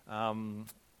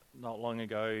not long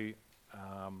ago.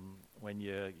 When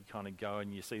you kind of go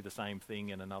and you see the same thing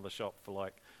in another shop for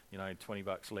like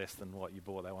 $20 less than what you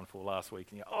bought that one for last week,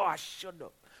 and you go, oh, I should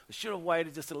have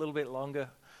waited just a little bit longer,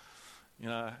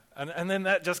 and then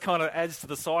that just kind of adds to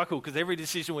the cycle, because every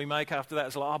decision we make after that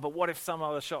is like, oh, but what if some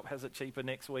other shop has it cheaper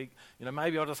next week?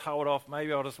 Maybe I'll just hold off,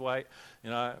 maybe I'll just wait,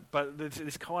 but there's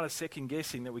this kind of second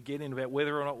guessing that we get in about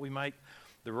whether or not we make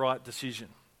the right decision.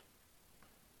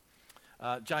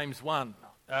 James 1,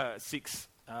 6,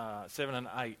 7 and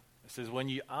 8. It says, when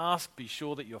you ask, be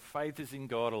sure that your faith is in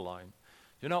God alone.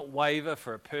 Do not waver,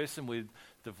 for a person with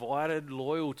divided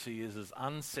loyalty is as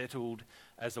unsettled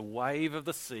as a wave of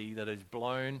the sea that is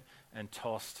blown and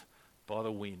tossed by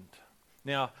the wind.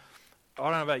 Now, I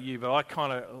don't know about you, but I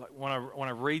kind of, when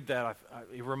I read that,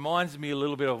 it reminds me a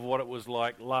little bit of what it was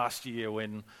like last year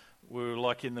when we were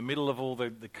like in the middle of all the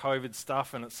COVID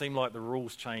stuff, and it seemed like the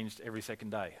rules changed every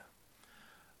second day.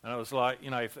 And it was like,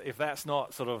 if that's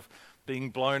not sort of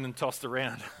being blown and tossed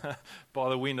around by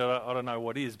the wind, I don't know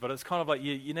what is. But it's kind of like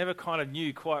you never kind of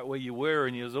knew quite where you were,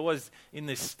 and you was always in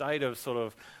this state of sort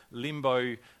of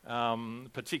limbo.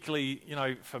 Particularly,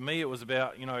 for me it was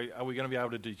about, are we going to be able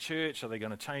to do church? Are they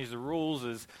going to change the rules?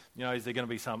 Is there going to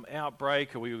be some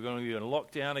outbreak? Are we going to be in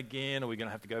lockdown again? Are we going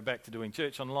to have to go back to doing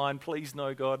church online? Please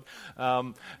no, God.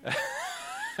 I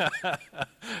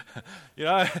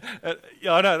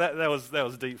know that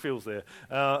was deep feels there.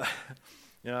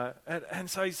 And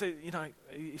so he said,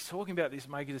 he's talking about this: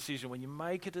 make a decision. When you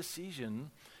make a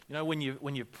decision, when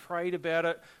you've prayed about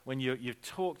it, when you've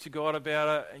talked to God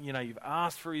about it, you've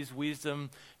asked for His wisdom,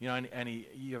 and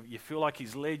you feel like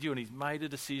He's led you and He's made a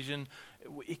decision.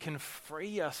 It can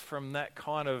free us from that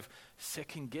kind of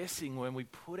second guessing when we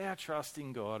put our trust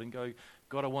in God and go,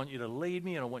 God, I want you to lead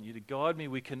me and I want you to guide me.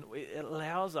 It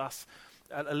allows us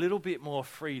a little bit more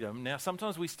freedom. Now,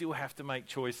 sometimes we still have to make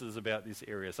choices about this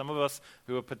area. Some of us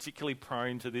who are particularly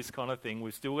prone to this kind of thing,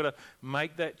 we've still got to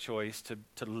make that choice to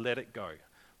let it go.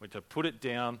 We're to put it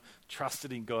down, trust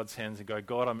it in God's hands, and go,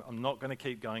 God, I'm not going to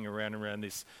keep going around and around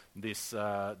this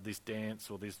dance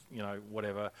or this,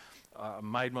 whatever. I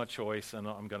made my choice, and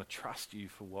I'm going to trust you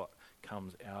for what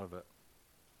comes out of it.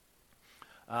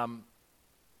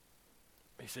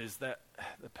 He says that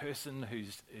the person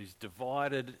who's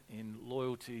divided in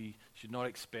loyalty should not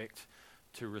expect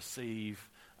to receive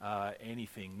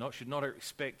anything. Should not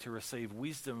expect to receive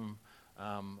wisdom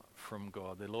from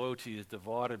God. Their loyalty is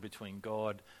divided between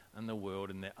God and the world,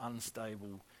 and they're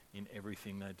unstable in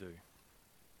everything they do.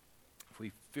 If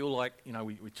we feel like,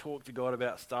 we talk to God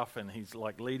about stuff and He's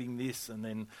like leading this, and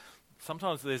then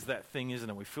sometimes there's that thing, isn't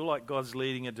it? We feel like God's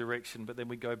leading a direction, but then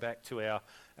we go back to our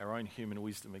own human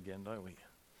wisdom again, don't we?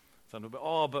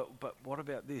 But what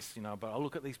about this? But I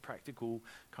look at these practical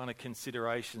kind of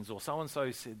considerations, or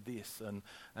so-and-so said this,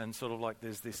 and sort of like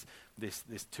there's this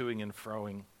toing and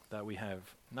froing that we have.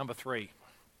 Number 3,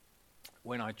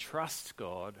 when I trust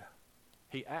God,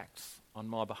 He acts on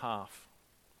my behalf.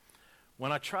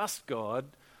 When I trust God,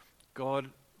 God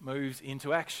moves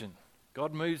into action.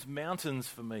 God moves mountains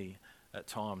for me at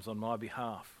times on my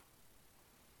behalf.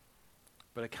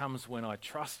 But it comes when I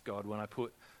trust God, when I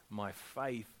put my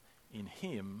faith in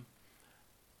Him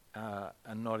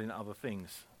and not in other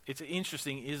things. It's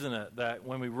interesting, isn't it, that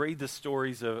when we read the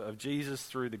stories of Jesus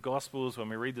through the Gospels, when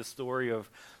we read the story of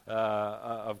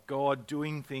God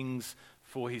doing things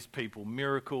for His people,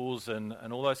 miracles and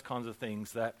all those kinds of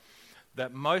things, that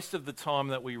most of the time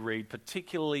that we read,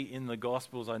 particularly in the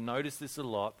Gospels, I notice this a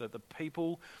lot, that the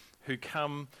people who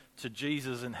come to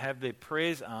Jesus and have their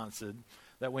prayers answered,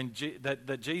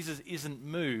 that Jesus isn't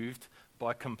moved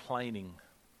by complaining.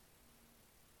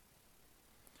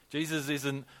 Jesus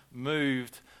isn't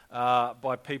moved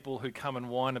by people who come and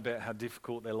whine about how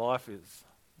difficult their life is.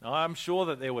 Now, I'm sure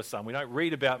that there were some. We don't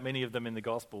read about many of them in the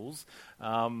Gospels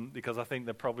because I think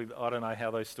I don't know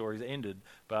how those stories ended.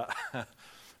 But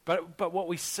what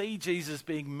we see Jesus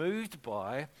being moved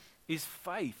by is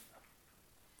faith.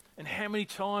 And how many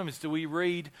times do we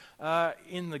read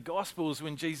in the Gospels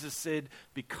when Jesus said,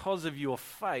 because of your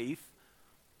faith,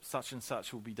 such and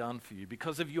such will be done for you.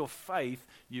 Because of your faith,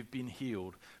 you've been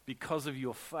healed. Because of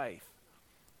your faith.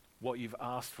 what you've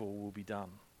asked for will be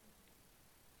done.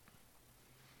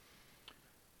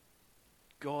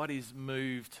 God is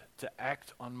moved to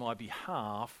act on my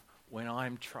behalf when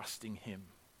I'm trusting him.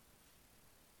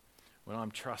 When I'm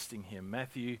trusting him.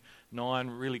 Matthew 9,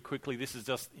 really quickly, this is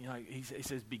just, he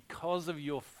says, because of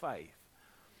your faith,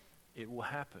 it will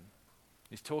happen.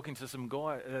 He's talking to some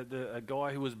guy, a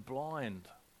guy who was blind.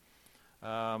 He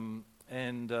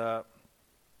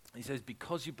says,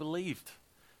 because you believed,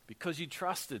 because you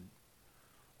trusted,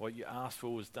 what you asked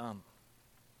for was done.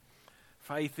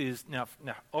 Faith is, now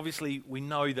obviously we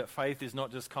know that faith is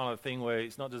not just kind of thing where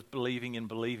it's not just believing and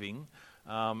believing.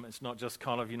 It's not just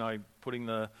kind of,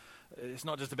 it's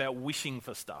not just about wishing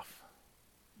for stuff,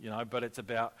 but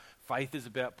faith is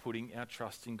about putting our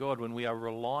trust in God. When we are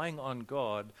relying on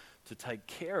God to take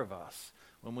care of us,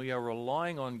 when we are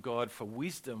relying on God for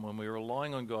wisdom, when we're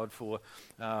relying on God for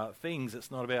things,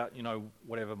 it's not about,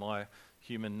 whatever my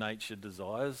human nature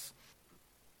desires.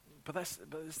 But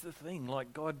it's the thing,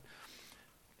 like God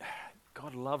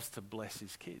loves to bless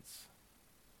his kids.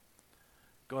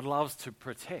 God loves to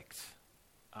protect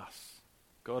us.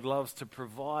 God loves to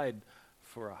provide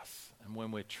for us. And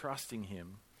when we're trusting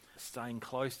him, staying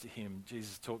close to him,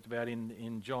 Jesus talked about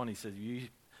in John, he said, you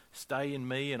stay in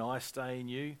me and I stay in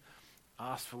you,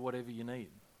 ask for whatever you need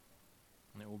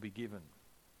and it will be given.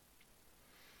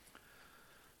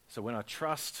 So when I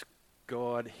trust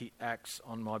God, he acts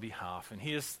on my behalf. And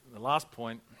here's the last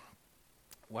point.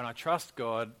 When I trust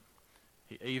God,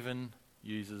 he even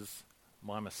uses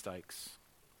my mistakes.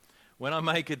 When I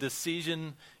make a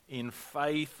decision in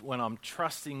faith, when I'm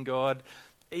trusting God,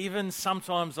 even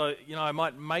sometimes I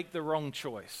might make the wrong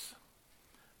choice,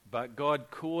 but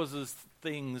God causes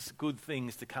good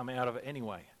things to come out of it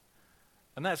anyway.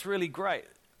 And that's really great.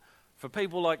 For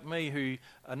people like me who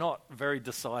are not very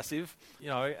decisive,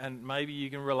 and maybe you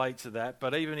can relate to that,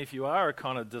 but even if you are a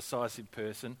kind of decisive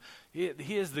person,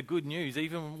 here's the good news.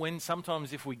 Even when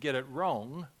sometimes if we get it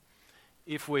wrong,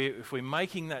 if we're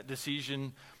making that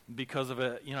decision because of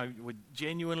we're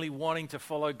genuinely wanting to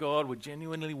follow God, we're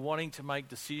genuinely wanting to make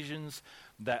decisions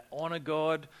that honor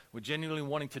God, we're genuinely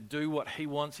wanting to do what he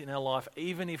wants in our life,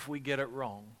 even if we get it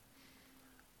wrong,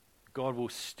 God will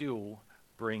still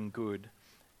bring good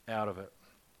out of it.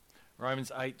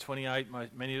 Romans 8:28,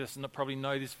 many of us probably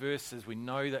know this verse, says we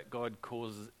know that God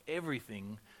causes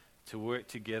everything to work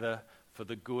together for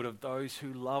the good of those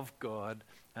who love God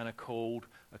and are called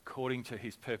according to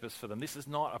his purpose for them. This is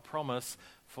not a promise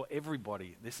for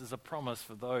everybody. This is a promise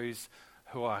for those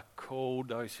who are called,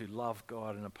 those who love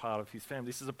God and are part of his family.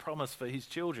 This is a promise for his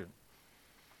children.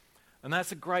 And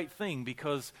that's a great thing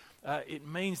because it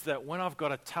means that when I've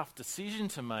got a tough decision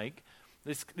to make,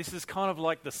 this is kind of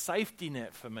like the safety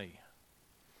net for me.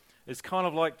 It's kind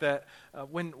of like that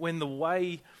when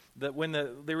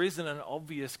there isn't an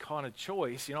obvious kind of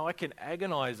choice, I can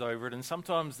agonize over it, and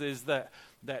sometimes there's that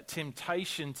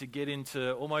temptation to get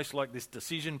into almost like this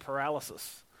decision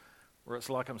paralysis, where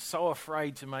it's like I'm so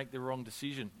afraid to make the wrong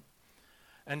decision.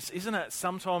 And isn't that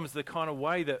sometimes the kind of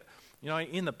way that,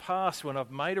 in the past when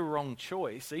I've made a wrong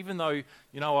choice, even though,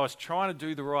 I was trying to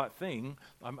do the right thing,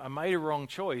 I made a wrong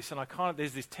choice, and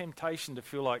there's this temptation to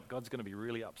feel like God's going to be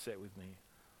really upset with me.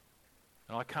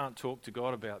 And I can't talk to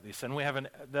God about this. And we have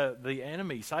the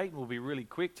enemy, Satan, will be really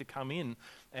quick to come in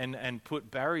and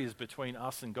put barriers between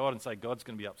us and God and say, God's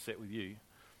going to be upset with you.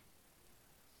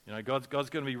 God's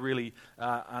going to be really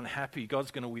unhappy.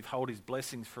 God's going to withhold his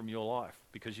blessings from your life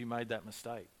because you made that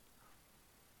mistake.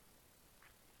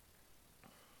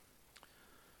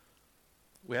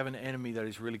 We have an enemy that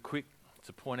is really quick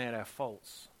to point out our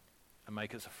faults and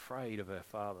make us afraid of our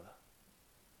Father.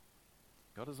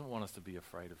 God doesn't want us to be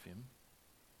afraid of him.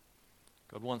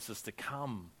 God wants us to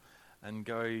come and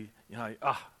go,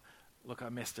 look, I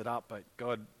messed it up, but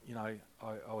God,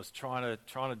 I was trying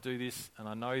to do this, and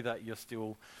I know that you're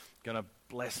still going to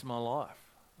bless my life.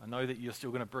 I know that you're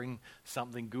still going to bring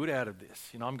something good out of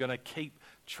this. I'm going to keep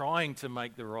trying to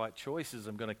make the right choices.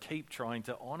 I'm going to keep trying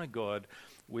to honor God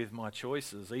with my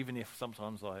choices, even if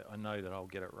sometimes I know that I'll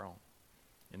get it wrong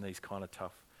in these kind of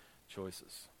tough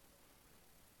choices.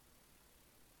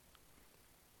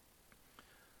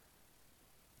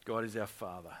 God is our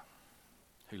Father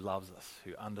who loves us,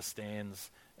 who understands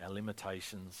our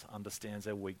limitations, understands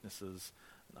our weaknesses,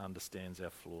 and understands our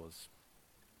flaws.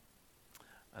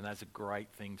 And that's a great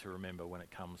thing to remember when it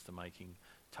comes to making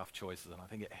tough choices. And I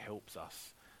think it helps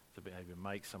us to be able to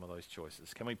make some of those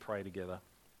choices. Can we pray together?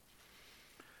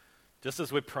 Just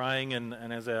as we're praying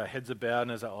and as our heads are bowed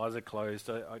and as our eyes are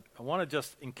closed, I want to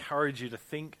just encourage you to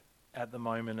think at the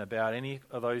moment about any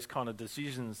of those kind of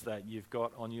decisions that you've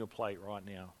got on your plate right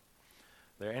now.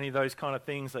 there any of those kind of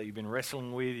things that you've been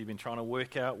wrestling with, you've been trying to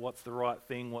work out what's the right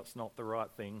thing, what's not the right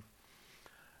thing?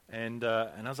 And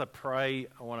as I pray,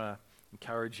 I want to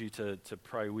encourage you to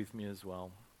pray with me as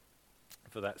well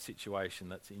for that situation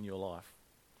that's in your life.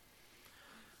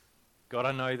 God,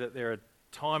 I know that there are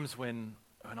times when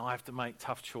I have to make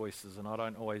tough choices and I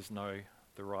don't always know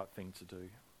the right thing to do.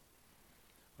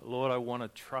 But Lord, I want to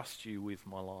trust you with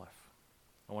my life.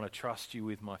 I want to trust you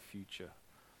with my future.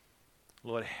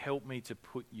 Lord, help me to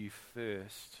put you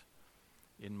first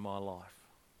in my life.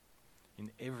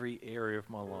 In every area of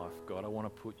my life, God, I want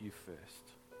to put you first.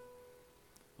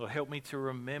 Lord, help me to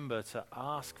remember to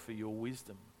ask for your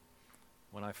wisdom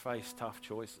when I face tough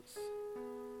choices.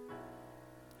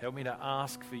 Help me to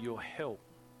ask for your help.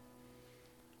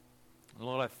 And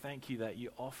Lord, I thank you that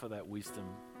you offer that wisdom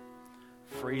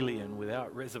freely and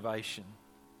without reservation.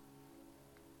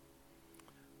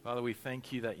 Father, we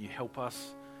thank you that you help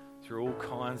us through all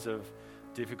kinds of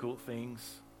difficult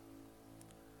things.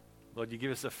 Lord, you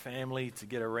give us a family to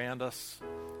get around us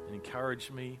and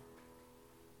encourage me.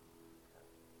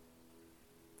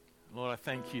 Lord, I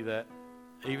thank you that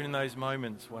even in those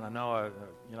moments when I know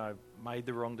I made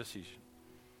the wrong decision,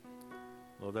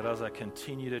 Lord, that as I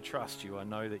continue to trust you, I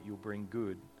know that you'll bring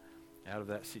good out of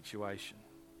that situation,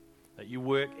 that you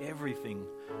work everything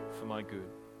for my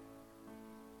good.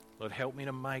 Lord, help me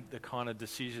to make the kind of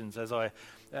decisions as I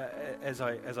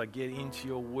get into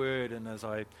your word and as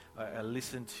I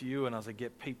listen to you and as I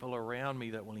get people around me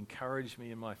that will encourage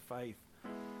me in my faith.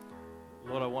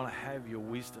 Lord, I want to have your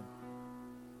wisdom.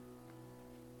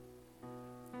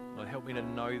 Lord, help me to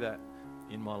know that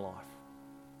in my life.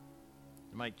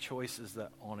 To make choices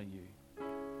that honor you.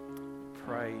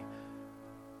 Pray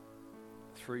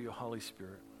through your Holy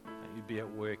Spirit that you'd be at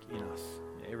work in us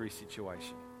in every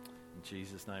situation. In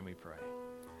Jesus' name we pray.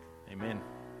 Amen.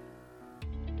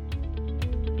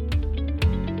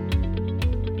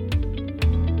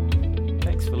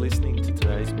 Thanks for listening to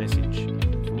today's message.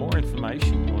 For more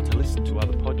information or to listen to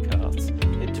other podcasts,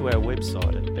 head to our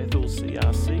website at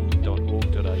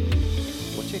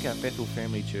bethelcrc.org.au or check out Bethel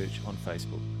Family Church on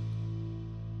Facebook.